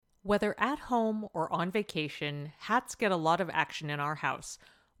Whether at home or on vacation, hats get a lot of action in our house,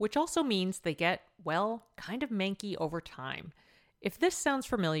 which also means they get, well, kind of manky over time. If this sounds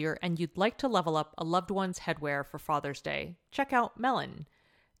familiar and you'd like to level up a loved one's headwear for Father's Day, check out Melon.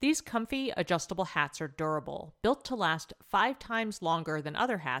 These comfy, adjustable hats are durable, built to last 5 times longer than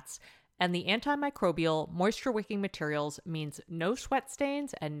other hats, and the antimicrobial, moisture-wicking materials means no sweat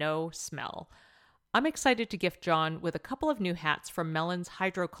stains and no smell. I'm excited to gift John with a couple of new hats from Melon's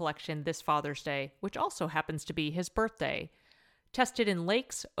Hydro collection this Father's Day, which also happens to be his birthday. Tested in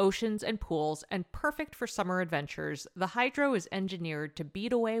lakes, oceans, and pools, and perfect for summer adventures, the Hydro is engineered to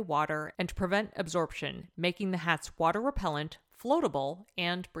beat away water and prevent absorption, making the hats water repellent, floatable,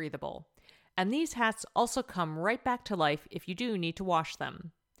 and breathable. And these hats also come right back to life if you do need to wash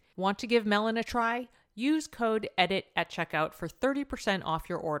them. Want to give Melon a try? Use code EDIT at checkout for 30% off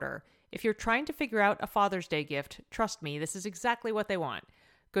your order. If you're trying to figure out a Father's Day gift, trust me, this is exactly what they want.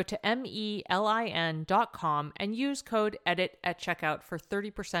 Go to melin.com and use code EDIT at checkout for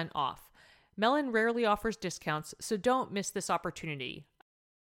 30% off. Melon rarely offers discounts, so don't miss this opportunity.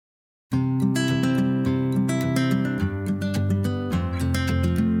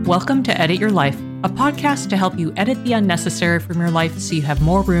 Welcome to Edit Your Life, a podcast to help you edit the unnecessary from your life so you have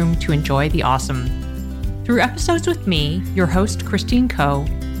more room to enjoy the awesome. Through episodes with me, your host, Christine Coe,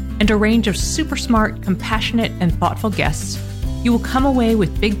 and a range of super smart, compassionate, and thoughtful guests, you will come away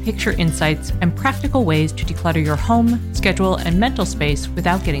with big picture insights and practical ways to declutter your home, schedule, and mental space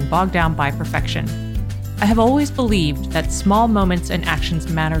without getting bogged down by perfection. I have always believed that small moments and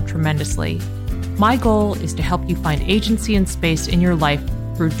actions matter tremendously. My goal is to help you find agency and space in your life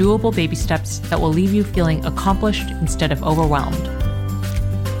through doable baby steps that will leave you feeling accomplished instead of overwhelmed.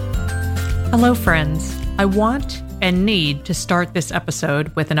 Hello, friends. I want and need to start this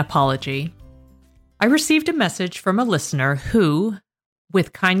episode with an apology. I received a message from a listener who,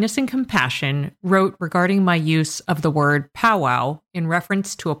 with kindness and compassion, wrote regarding my use of the word powwow in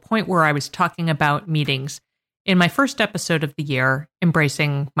reference to a point where I was talking about meetings in my first episode of the year,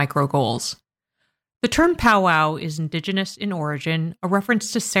 Embracing Micro Goals. The term powwow is indigenous in origin, a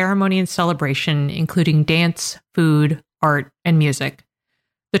reference to ceremony and celebration, including dance, food, art, and music.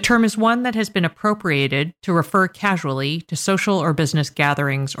 The term is one that has been appropriated to refer casually to social or business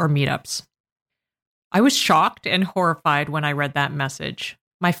gatherings or meetups. I was shocked and horrified when I read that message.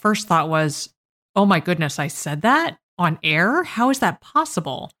 My first thought was, oh my goodness, I said that on air? How is that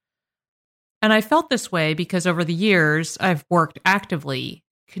possible? And I felt this way because over the years, I've worked actively,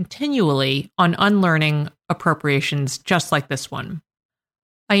 continually on unlearning appropriations just like this one.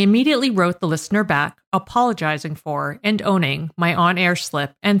 I immediately wrote the listener back, apologizing for and owning my on-air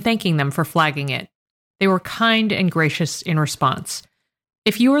slip and thanking them for flagging it. They were kind and gracious in response.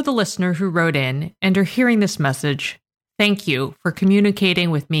 If you are the listener who wrote in and are hearing this message, thank you for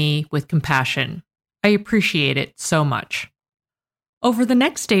communicating with me with compassion. I appreciate it so much. Over the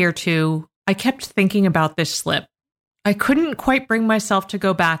next day or two, I kept thinking about this slip. I couldn't quite bring myself to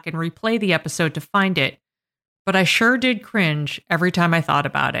go back and replay the episode to find it, but I sure did cringe every time I thought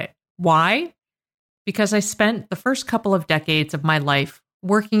about it. Why? Because I spent the first couple of decades of my life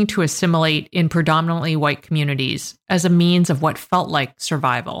working to assimilate in predominantly white communities as a means of what felt like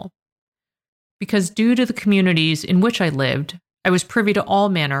survival. Because due to the communities in which I lived, I was privy to all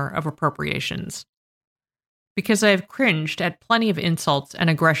manner of appropriations. Because I have cringed at plenty of insults and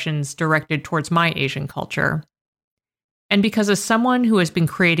aggressions directed towards my Asian culture. And because as someone who has been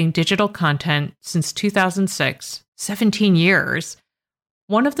creating digital content since 2006, 17 years,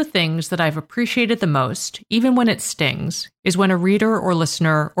 one of the things that I've appreciated the most, even when it stings, is when a reader or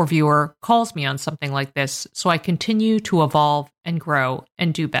listener or viewer calls me on something like this so I continue to evolve and grow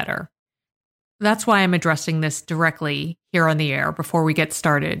and do better. That's why I'm addressing this directly here on the air before we get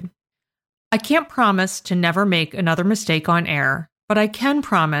started. I can't promise to never make another mistake on air, but I can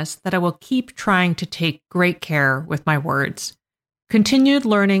promise that I will keep trying to take great care with my words. Continued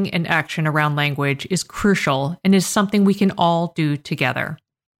learning and action around language is crucial and is something we can all do together.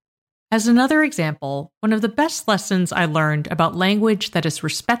 As another example, one of the best lessons I learned about language that is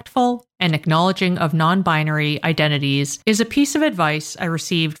respectful and acknowledging of non-binary identities is a piece of advice I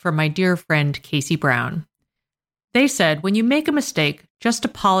received from my dear friend Casey Brown. They said, when you make a mistake, just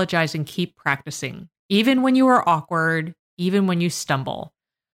apologize and keep practicing, even when you are awkward, even when you stumble.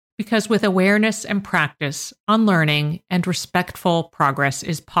 Because with awareness and practice, unlearning and respectful progress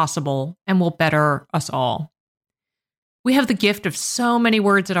is possible and will better us all. We have the gift of so many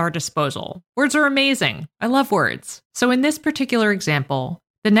words at our disposal. Words are amazing. I love words. So in this particular example,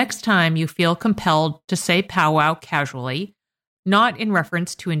 the next time you feel compelled to say powwow casually, not in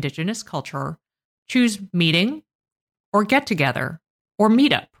reference to Indigenous culture, choose meeting or get together or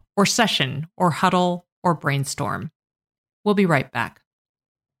meetup or session or huddle or brainstorm. We'll be right back.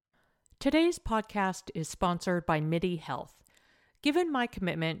 Today's podcast is sponsored by MIDI Health. Given my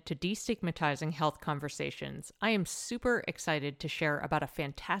commitment to destigmatizing health conversations, I am super excited to share about a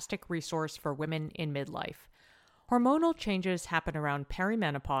fantastic resource for women in midlife. Hormonal changes happen around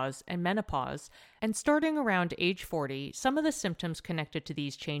perimenopause and menopause, and starting around age 40, some of the symptoms connected to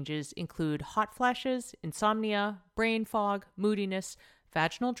these changes include hot flashes, insomnia, brain fog, moodiness,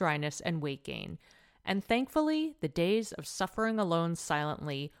 vaginal dryness, and weight gain. And thankfully, the days of suffering alone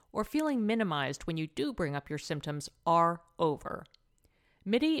silently or feeling minimized when you do bring up your symptoms are over.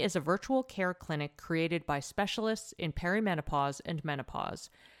 MIDI is a virtual care clinic created by specialists in perimenopause and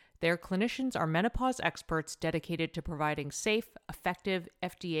menopause. Their clinicians are menopause experts dedicated to providing safe, effective,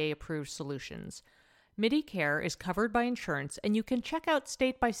 FDA-approved solutions. MIDI Care is covered by insurance, and you can check out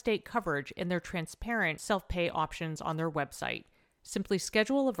state-by-state coverage in their transparent self-pay options on their website. Simply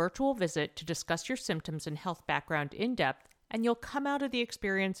schedule a virtual visit to discuss your symptoms and health background in depth, and you'll come out of the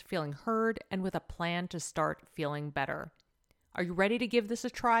experience feeling heard and with a plan to start feeling better. Are you ready to give this a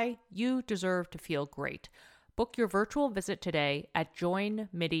try? You deserve to feel great. Book your virtual visit today at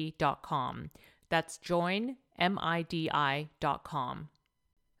joinmidi.com. That's joinmidi.com.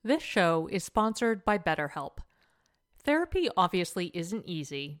 This show is sponsored by BetterHelp. Therapy obviously isn't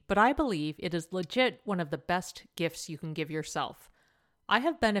easy, but I believe it is legit one of the best gifts you can give yourself. I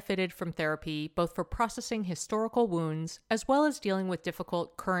have benefited from therapy both for processing historical wounds as well as dealing with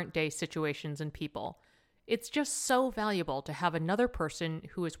difficult current-day situations and people. It's just so valuable to have another person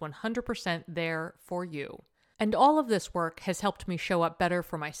who is 100% there for you. And all of this work has helped me show up better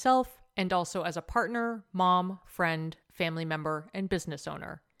for myself and also as a partner, mom, friend, family member, and business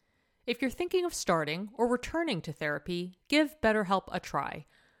owner. If you're thinking of starting or returning to therapy, give BetterHelp a try.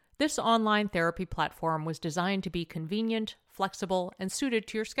 This online therapy platform was designed to be convenient, flexible, and suited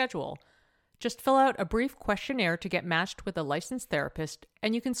to your schedule. Just fill out a brief questionnaire to get matched with a licensed therapist,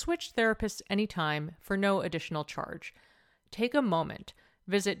 and you can switch therapists anytime for no additional charge. Take a moment.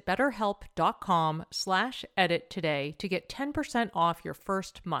 Visit betterhelp.com/edit today to get 10% off your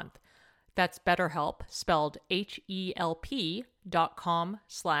first month. That's BetterHelp, spelled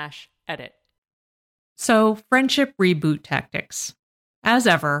HELP.com/edit. So, friendship reboot tactics. As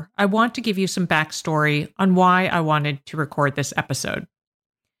ever, I want to give you some backstory on why I wanted to record this episode.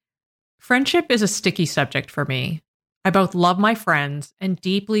 Friendship is a sticky subject for me. I both love my friends and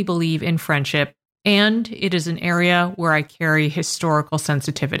deeply believe in friendship, and it is an area where I carry historical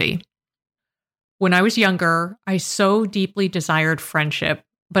sensitivity. When I was younger, I so deeply desired friendship,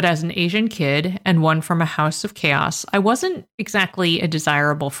 but as an Asian kid and one from a house of chaos, I wasn't exactly a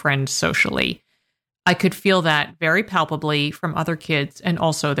desirable friend socially. I could feel that very palpably from other kids and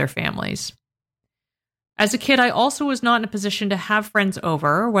also their families. As a kid, I also was not in a position to have friends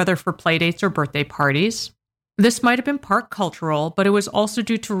over, whether for playdates or birthday parties. This might have been part cultural, but it was also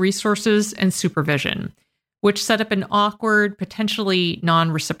due to resources and supervision, which set up an awkward, potentially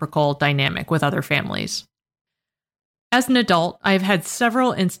non-reciprocal dynamic with other families. As an adult, I've had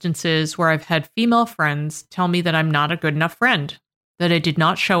several instances where I've had female friends tell me that I'm not a good enough friend, that I did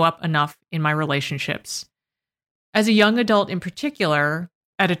not show up enough in my relationships. As a young adult in particular,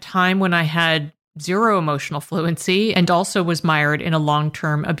 at a time when I had zero emotional fluency and also was mired in a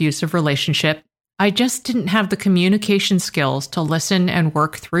long-term abusive relationship, I just didn't have the communication skills to listen and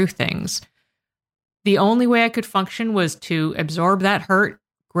work through things. The only way I could function was to absorb that hurt,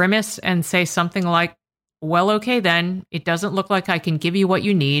 grimace, and say something like, "Well, okay then, it doesn't look like I can give you what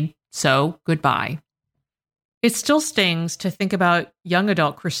you need, so goodbye." It still stings to think about young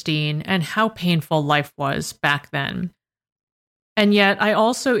adult Christine and how painful life was back then. And yet, I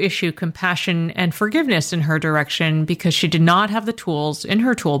also issue compassion and forgiveness in her direction because she did not have the tools in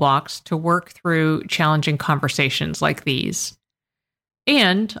her toolbox to work through challenging conversations like these.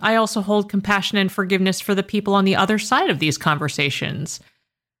 And I also hold compassion and forgiveness for the people on the other side of these conversations.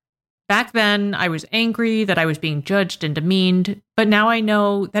 Back then, I was angry that I was being judged and demeaned, but now I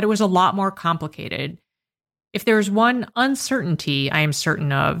know that it was a lot more complicated. If there is one uncertainty I am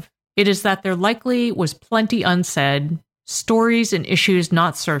certain of, it is that there likely was plenty unsaid, stories and issues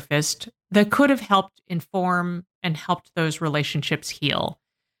not surfaced that could have helped inform and helped those relationships heal.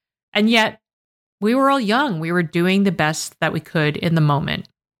 And yet, we were all young. We were doing the best that we could in the moment.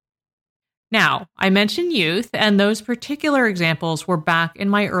 Now, I mentioned youth, and those particular examples were back in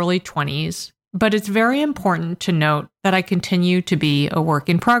my early 20s, but it's very important to note that I continue to be a work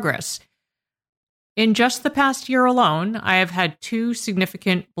in progress. In just the past year alone, I have had 2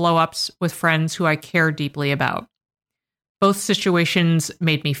 significant blow-ups with friends who I care deeply about. Both situations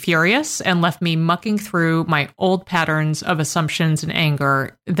made me furious and left me mucking through my old patterns of assumptions and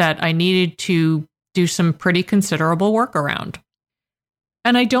anger that I needed to do some pretty considerable work around.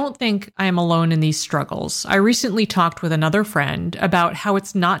 And I don't think I am alone in these struggles. I recently talked with another friend about how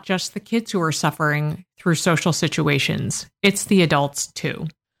it's not just the kids who are suffering through social situations, it's the adults too.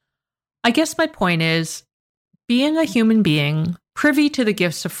 I guess my point is, being a human being privy to the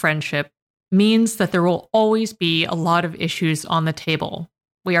gifts of friendship means that there will always be a lot of issues on the table.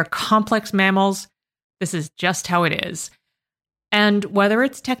 We are complex mammals. This is just how it is. And whether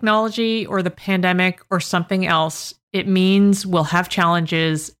it's technology or the pandemic or something else, it means we'll have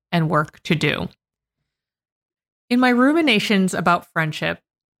challenges and work to do. In my ruminations about friendship,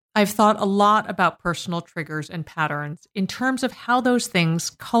 I've thought a lot about personal triggers and patterns in terms of how those things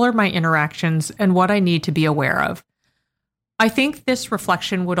color my interactions and what I need to be aware of. I think this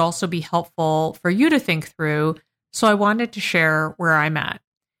reflection would also be helpful for you to think through, so I wanted to share where I'm at.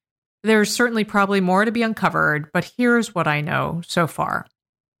 There's certainly probably more to be uncovered, but here's what I know so far.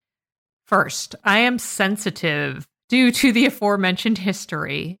 First, I am sensitive due to the aforementioned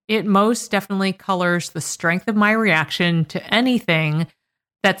history. It most definitely colors the strength of my reaction to anything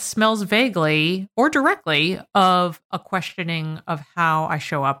that smells vaguely or directly of a questioning of how I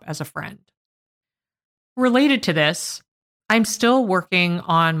show up as a friend. Related to this, I'm still working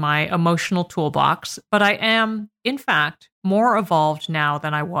on my emotional toolbox, but I am, in fact, more evolved now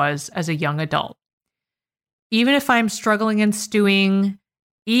than I was as a young adult. Even if I'm struggling and stewing,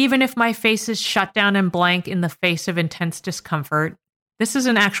 even if my face is shut down and blank in the face of intense discomfort, this is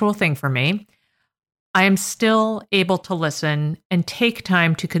an actual thing for me. I am still able to listen and take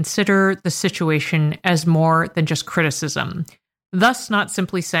time to consider the situation as more than just criticism. Thus, not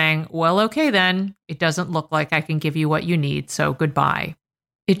simply saying, well, okay then, it doesn't look like I can give you what you need, so goodbye.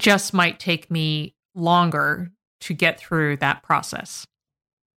 It just might take me longer to get through that process.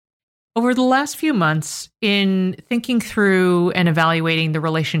 Over the last few months, in thinking through and evaluating the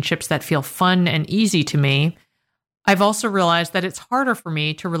relationships that feel fun and easy to me, I've also realized that it's harder for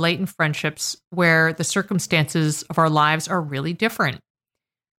me to relate in friendships where the circumstances of our lives are really different.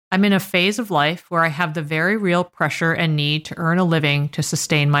 I'm in a phase of life where I have the very real pressure and need to earn a living to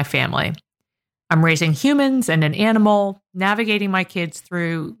sustain my family. I'm raising humans and an animal, navigating my kids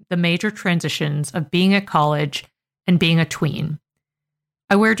through the major transitions of being at college and being a tween.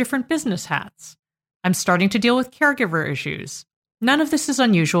 I wear different business hats. I'm starting to deal with caregiver issues. None of this is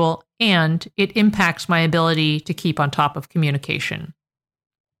unusual, and it impacts my ability to keep on top of communication.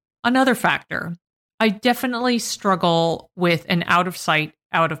 Another factor, I definitely struggle with an out of sight,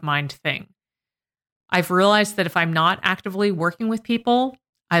 out of mind thing. I've realized that if I'm not actively working with people,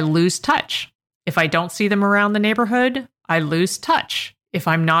 I lose touch. If I don't see them around the neighborhood, I lose touch. If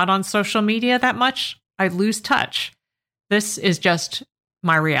I'm not on social media that much, I lose touch. This is just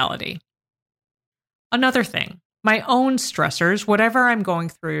my reality. Another thing, my own stressors, whatever I'm going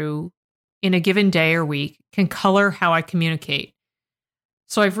through in a given day or week, can color how I communicate.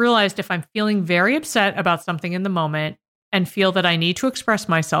 So I've realized if I'm feeling very upset about something in the moment and feel that I need to express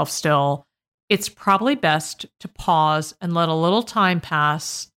myself still, it's probably best to pause and let a little time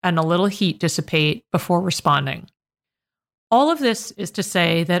pass and a little heat dissipate before responding. All of this is to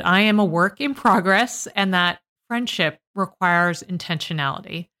say that I am a work in progress and that friendship requires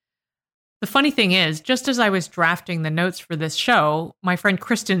intentionality. The funny thing is, just as I was drafting the notes for this show, my friend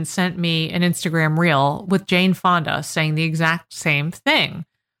Kristen sent me an Instagram reel with Jane Fonda saying the exact same thing.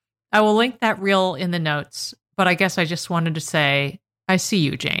 I will link that reel in the notes, but I guess I just wanted to say, I see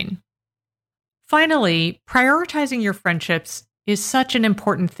you, Jane. Finally, prioritizing your friendships is such an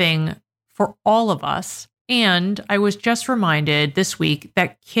important thing for all of us, and I was just reminded this week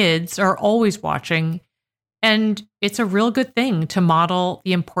that kids are always watching. And it's a real good thing to model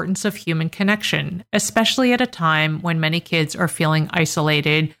the importance of human connection, especially at a time when many kids are feeling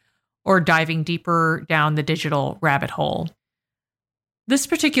isolated or diving deeper down the digital rabbit hole. This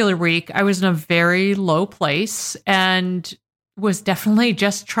particular week, I was in a very low place and was definitely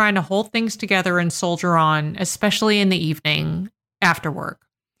just trying to hold things together and soldier on, especially in the evening after work.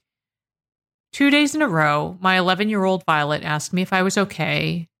 2 days in a row, my 11-year-old Violet asked me if I was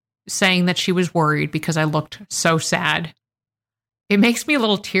okay, saying that she was worried because I looked so sad. It makes me a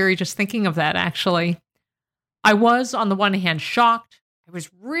little teary just thinking of that, actually. I was, on the one hand, shocked. I was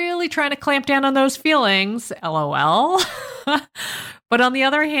really trying to clamp down on those feelings, LOL. But on the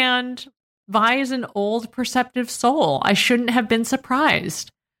other hand, Vi is an old, perceptive soul. I shouldn't have been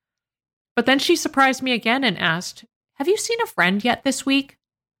surprised. But then she surprised me again and asked, "Have you seen a friend yet this week?"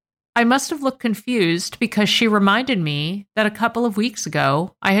 I must have looked confused because she reminded me that a couple of weeks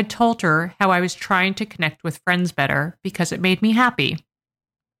ago, I had told her how I was trying to connect with friends better because it made me happy.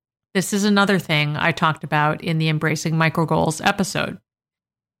 This is another thing I talked about in the Embracing Micro Goals episode.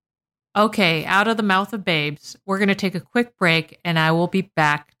 Okay, out of the mouth of babes, we're going to take a quick break and I will be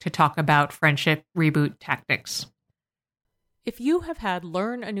back to talk about friendship reboot tactics. If you have had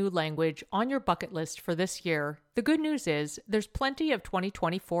learn a new language on your bucket list for this year, the good news is there's plenty of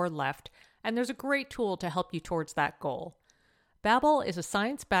 2024 left, and there's a great tool to help you towards that goal. Babbel is a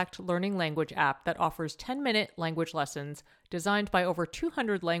science-backed learning language app that offers 10-minute language lessons designed by over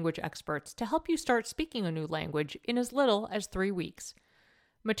 200 language experts to help you start speaking a new language in as little as 3 weeks.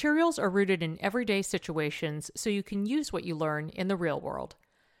 Materials are rooted in everyday situations so you can use what you learn in the real world.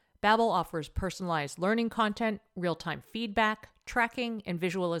 Babbel offers personalized learning content, real-time feedback, tracking, and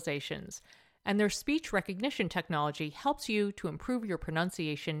visualizations, and their speech recognition technology helps you to improve your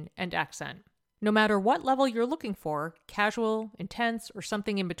pronunciation and accent. No matter what level you're looking for, casual, intense, or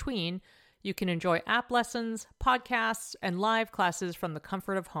something in between, you can enjoy app lessons, podcasts, and live classes from the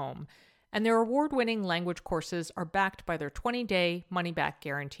comfort of home, and their award-winning language courses are backed by their 20-day money-back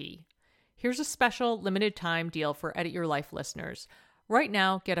guarantee. Here's a special limited-time deal for Edit Your Life listeners. Right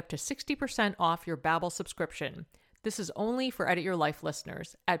now, get up to 60% off your Babbel subscription. This is only for Edit Your Life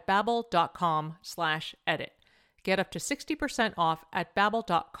listeners at babbel.com/edit. Get up to 60% off at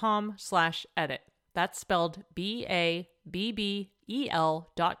babbel.com/edit. That's spelled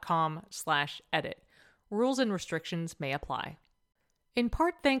BABBEL.com/edit. Rules and restrictions may apply. In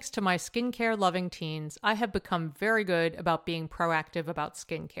part thanks to my skincare-loving teens, I have become very good about being proactive about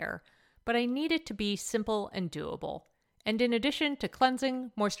skincare, but I need it to be simple and doable. And in addition to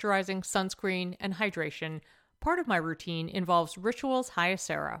cleansing, moisturizing, sunscreen, and hydration, part of my routine involves Ritual's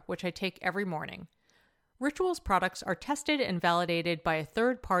Hyacera, which I take every morning. Ritual's products are tested and validated by a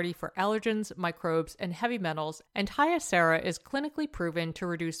third party for allergens, microbes, and heavy metals, and Hyacera is clinically proven to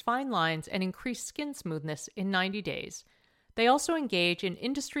reduce fine lines and increase skin smoothness in 90 days. They also engage in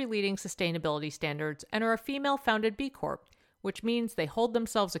industry-leading sustainability standards and are a female-founded B Corp, which means they hold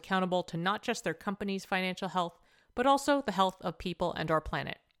themselves accountable to not just their company's financial health, but also the health of people and our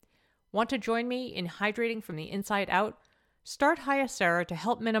planet. Want to join me in hydrating from the inside out? Start Hyacera to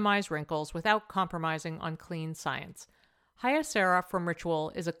help minimize wrinkles without compromising on clean science. Hyacera from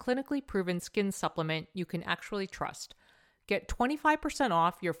Ritual is a clinically proven skin supplement you can actually trust. Get 25%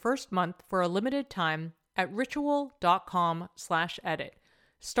 off your first month for a limited time at ritual.com/edit.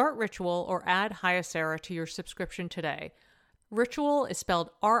 Start Ritual or add Hyacera to your subscription today. Ritual is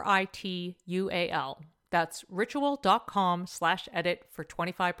spelled RITUAL. That's ritual.com/edit for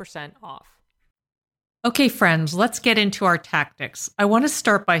 25% off. Okay, friends, let's get into our tactics. I want to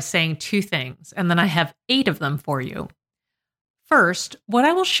start by saying 2 things, and then I have 8 of them for you. First, what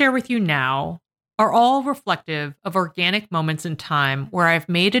I will share with you now are all reflective of organic moments in time where I've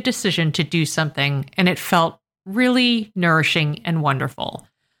made a decision to do something and it felt really nourishing and wonderful.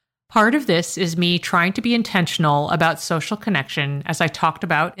 Part of this is me trying to be intentional about social connection, as I talked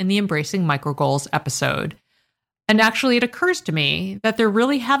about in the Embracing Micro Goals episode. And actually, it occurs to me that there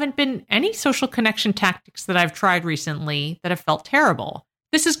really haven't been any social connection tactics that I've tried recently that have felt terrible.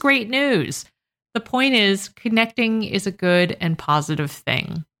 This is great news. The point is, connecting is a good and positive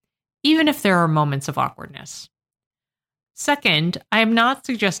thing, even if there are moments of awkwardness. Second, I am not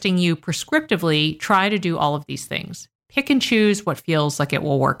suggesting you prescriptively try to do all of these things. Pick and choose what feels like it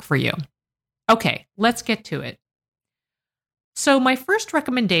will work for you. Okay, let's get to it. So my first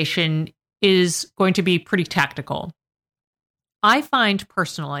recommendation is going to be pretty tactical. I find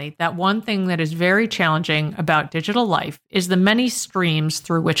personally that one thing that is very challenging about digital life is the many streams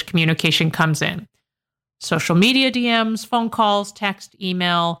through which communication comes in. Social media DMs, phone calls, text,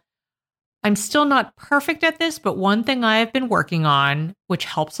 email. I'm still not perfect at this, but one thing I have been working on, which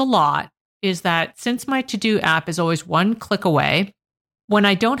helps a lot, is that since my to-do app is always one click away, when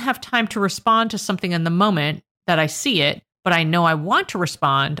I don't have time to respond to something in the moment that I see it, but I know I want to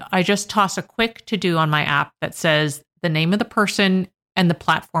respond, I just toss a quick to-do on my app that says the name of the person and the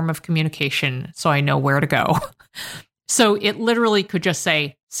platform of communication so I know where to go. So it literally could just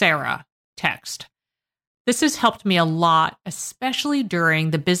say, Sarah, text. This has helped me a lot, especially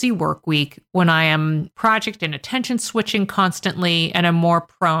during the busy work week when I am project and attention switching constantly and am more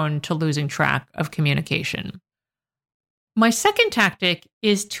prone to losing track of communication. My second tactic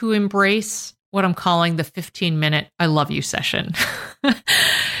is to embrace what I'm calling the 15-minute I love you session.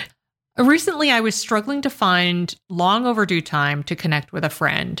 Recently, I was struggling to find long overdue time to connect with a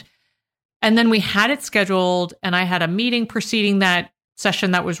friend. And then we had it scheduled, and I had a meeting preceding that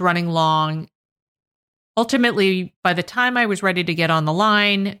session that was running long. Ultimately, by the time I was ready to get on the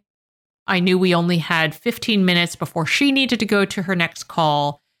line, I knew we only had 15 minutes before she needed to go to her next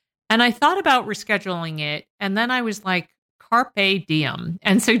call. And I thought about rescheduling it. And then I was like, carpe diem,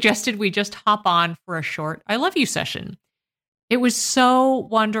 and suggested we just hop on for a short I love you session. It was so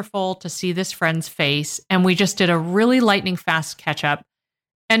wonderful to see this friend's face, and we just did a really lightning fast catch up.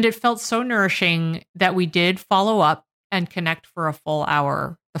 And it felt so nourishing that we did follow up and connect for a full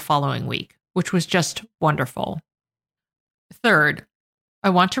hour the following week, which was just wonderful. Third, I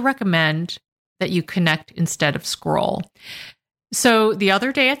want to recommend that you connect instead of scroll. So the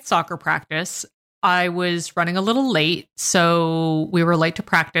other day at soccer practice, I was running a little late, so we were late to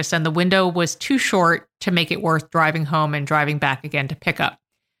practice, and the window was too short to make it worth driving home and driving back again to pick up.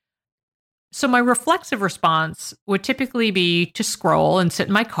 So my reflexive response would typically be to scroll and sit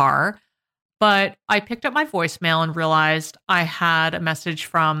in my car, but I picked up my voicemail and realized I had a message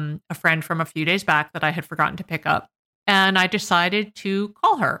from a friend from a few days back that I had forgotten to pick up, and I decided to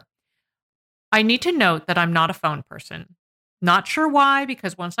call her. I need to note that I'm not a phone person. Not sure why,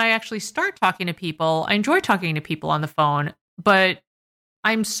 because once I actually start talking to people, I enjoy talking to people on the phone, but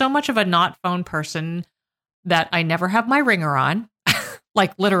I'm so much of a not phone person that I never have my ringer on.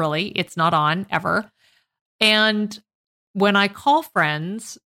 Like literally, it's not on ever. And when I call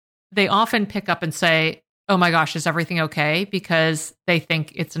friends, they often pick up and say, "Oh my gosh, is everything okay?" Because they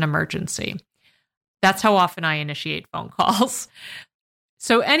think it's an emergency. That's how often I initiate phone calls.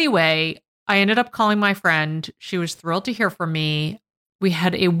 So anyway, I ended up calling my friend. She was thrilled to hear from me. We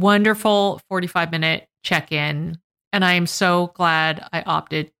had a wonderful 45-minute check-in, and I am so glad I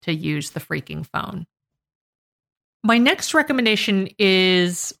opted to use the freaking phone. My next recommendation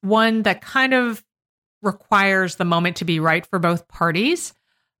is one that kind of requires the moment to be right for both parties,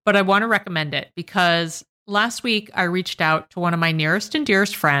 but I want to recommend it because last week I reached out to one of my nearest and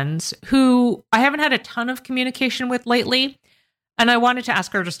dearest friends who I haven't had a ton of communication with lately, and I wanted to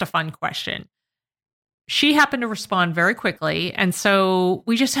ask her just a fun question. She happened to respond very quickly, and so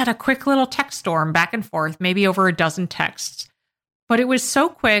we just had a quick little text storm back and forth, maybe over a dozen texts. But it was so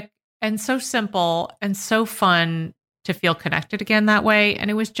quick and so simple and so fun to feel connected again that way,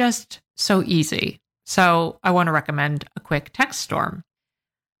 and it was just so easy. So I want to recommend a quick text storm.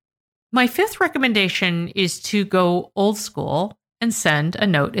 My fifth recommendation is to go old school and send a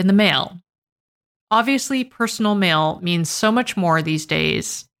note in the mail. Obviously, personal mail means so much more these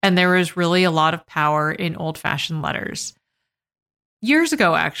days, and there is really a lot of power in old-fashioned letters. Years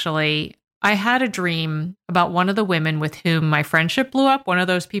ago, actually, I had a dream about one of the women with whom my friendship blew up, one of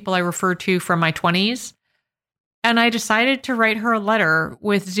those people I referred to from my 20s, and I decided to write her a letter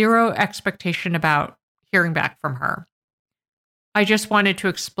with zero expectation about hearing back from her. I just wanted to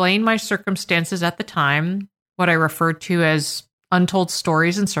explain my circumstances at the time, what I referred to as untold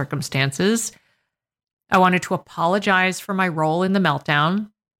stories and circumstances. I wanted to apologize for my role in the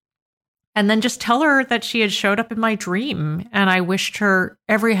meltdown, and then just tell her that she had showed up in my dream and I wished her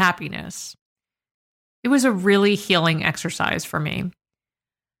every happiness. It was a really healing exercise for me.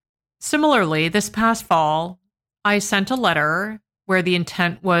 Similarly, this past fall, I sent a letter where the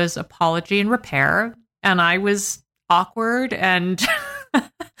intent was apology and repair, and I was awkward and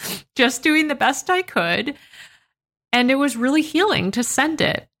just doing the best I could. And it was really healing to send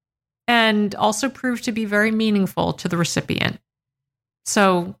it, and also proved to be very meaningful to the recipient.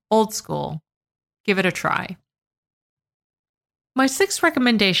 So, old school, give it a try. My sixth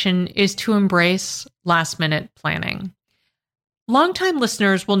recommendation is to embrace last-minute planning. Longtime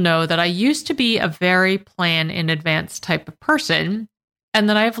listeners will know that I used to be a very plan-in-advance type of person, and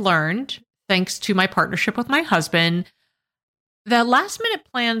that I've learned, thanks to my partnership with my husband, that last-minute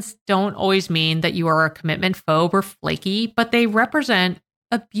plans don't always mean that you are a commitment phobe or flaky, but they represent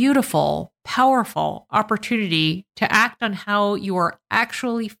a beautiful, powerful opportunity to act on how you are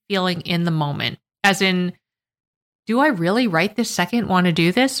actually feeling in the moment. As in, do I really right this second want to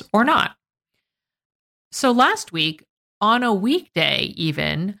do this or not? So last week, on a weekday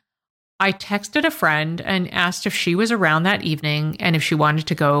even, I texted a friend and asked if she was around that evening and if she wanted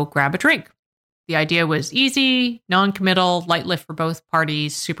to go grab a drink. The idea was easy, non-committal, light lift for both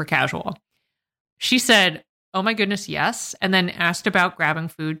parties, super casual. She said, "Oh my goodness, yes," and then asked about grabbing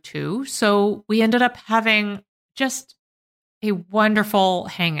food too. So we ended up having just a wonderful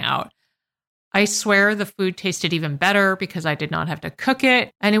hangout. I swear the food tasted even better because I did not have to cook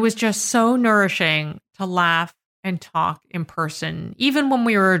it. And it was just so nourishing to laugh and talk in person, even when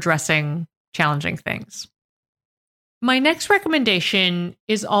we were addressing challenging things. My next recommendation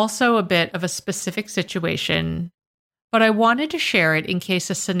is also a bit of a specific situation, but I wanted to share it in case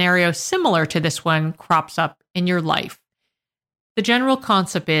a scenario similar to this one crops up in your life. The general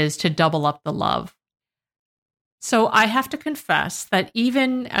concept is to double up the love. So I have to confess that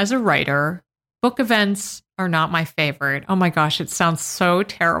even as a writer, book events are not my favorite. Oh my gosh, it sounds so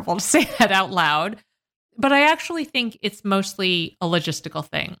terrible to say that out loud. But I actually think it's mostly a logistical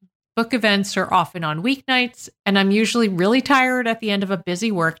thing. Book events are often on weeknights, and I'm usually really tired at the end of a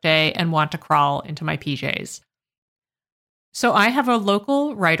busy workday and want to crawl into my PJs. So I have a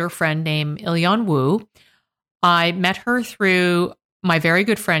local writer friend named Ilian Wu. I met her through my very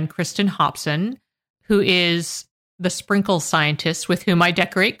good friend, Kristen Hobson, who is the sprinkle scientist with whom I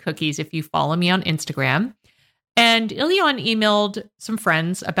decorate cookies if you follow me on Instagram. And Ilian emailed some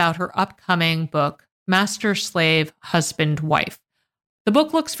friends about her upcoming book, Master, Slave, Husband, Wife. The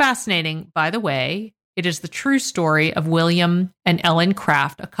book looks fascinating, by the way. It is the true story of William and Ellen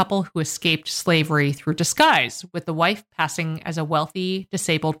Craft, a couple who escaped slavery through disguise, with the wife passing as a wealthy,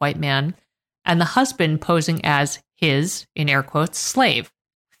 disabled white man, and the husband posing as his, in air quotes, slave.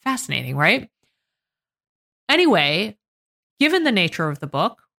 Fascinating, right? Anyway, given the nature of the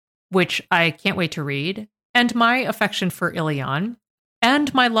book, which I can't wait to read, and my affection for Ilian,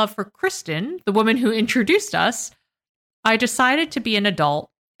 and my love for Kristen, the woman who introduced us, I decided to be an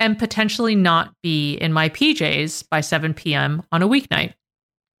adult and potentially not be in my PJs by 7 p.m. on a weeknight.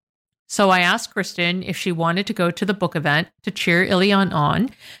 So I asked Kristen if she wanted to go to the book event to cheer Ilian on,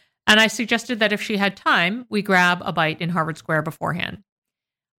 and I suggested that if she had time, we grab a bite in Harvard Square beforehand.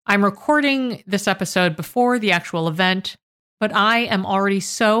 I'm recording this episode before the actual event, but I am already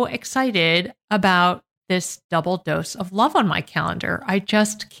so excited about this double dose of love on my calendar. I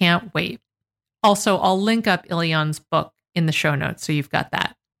just can't wait. Also, I'll link up Ilian's book in the show notes, so you've got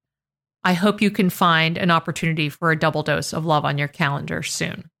that. I hope you can find an opportunity for a double dose of love on your calendar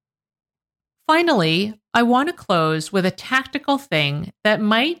soon. Finally, I want to close with a tactical thing that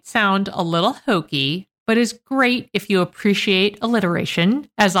might sound a little hokey, but is great if you appreciate alliteration,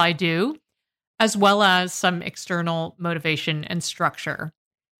 as I do, as well as some external motivation and structure.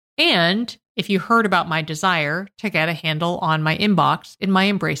 And if you heard about my desire to get a handle on my inbox in my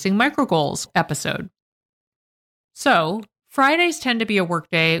Embracing Micro Goals episode. So, Fridays tend to be a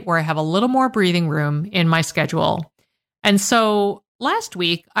workday where I have a little more breathing room in my schedule. And so last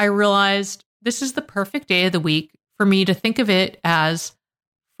week, I realized this is the perfect day of the week for me to think of it as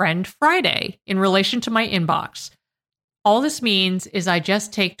Friend Friday in relation to my inbox. All this means is I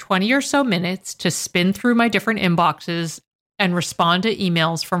just take 20 or so minutes to spin through my different inboxes and respond to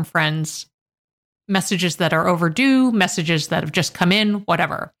emails from friends, messages that are overdue, messages that have just come in,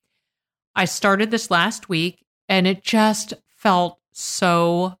 whatever. I started this last week and it just felt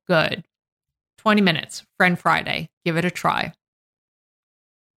so good. 20 minutes, Friend Friday. Give it a try.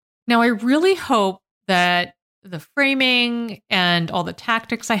 Now, I really hope that the framing and all the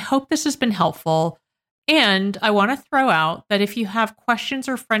tactics, I hope this has been helpful. And I want to throw out that if you have questions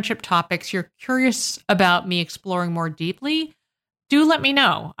or friendship topics you're curious about me exploring more deeply, do let me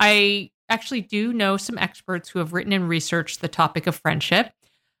know. I actually do know some experts who have written and researched the topic of friendship.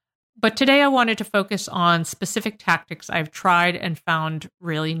 But today I wanted to focus on specific tactics I've tried and found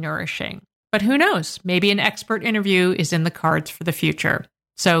really nourishing. But who knows? Maybe an expert interview is in the cards for the future.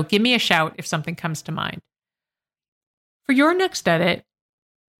 So give me a shout if something comes to mind. For your next edit,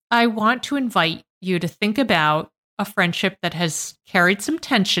 I want to invite you to think about a friendship that has carried some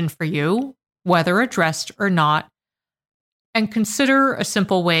tension for you, whether addressed or not, and consider a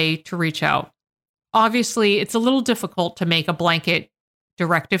simple way to reach out. Obviously, it's a little difficult to make a blanket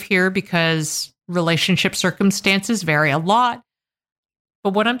directive here because relationship circumstances vary a lot.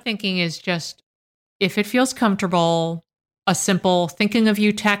 But what I'm thinking is just, if it feels comfortable, a simple thinking of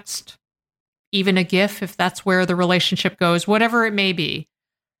you text, even a GIF if that's where the relationship goes, whatever it may be.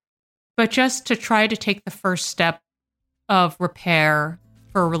 But just to try to take the first step of repair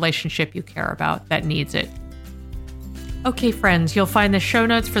for a relationship you care about that needs it. Okay, friends, you'll find the show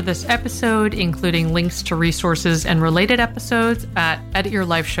notes for this episode, including links to resources and related episodes at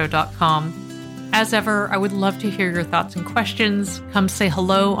edityourlifeshow.com. As ever, I would love to hear your thoughts and questions. Come say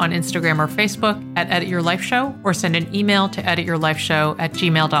hello on Instagram or Facebook at Edit Your Life Show, or send an email to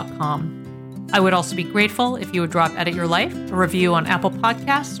edityourlifeshow@gmail.com. I would also be grateful if you would drop Edit Your Life, a review on Apple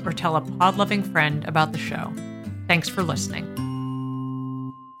Podcasts, or tell a pod-loving friend about the show. Thanks for listening.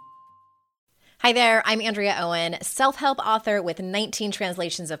 Hi there, I'm Andrea Owen, self-help author with 19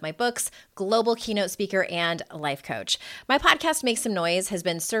 translations of my books, global keynote speaker, and life coach. My podcast, Make Some Noise, has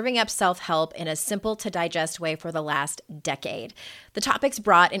been serving up self-help in a simple-to-digest way for the last decade. The topics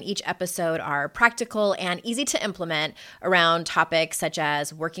brought in each episode are practical and easy to implement around topics such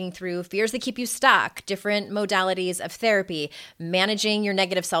as working through fears that keep you stuck, different modalities of therapy, managing your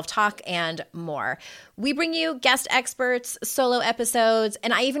negative self-talk, and more. We bring you guest experts, solo episodes,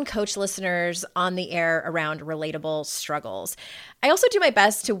 and I even coach listeners on the air around relatable struggles. I also do my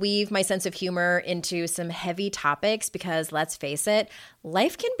best to weave my sense of humor into some heavy topics because, let's face it,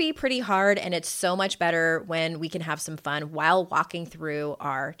 life can be pretty hard, and it's so much better when we can have some fun while walking through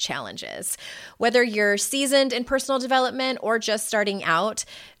our challenges. Whether you're seasoned in personal development or just starting out,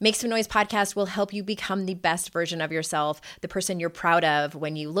 Make Some Noise podcast will help you become the best version of yourself, the person you're proud of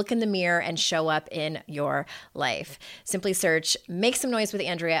when you look in the mirror and show up in your life. Simply search Make Some Noise with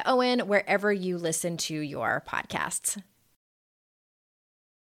Andrea Owen wherever you listen to your podcasts.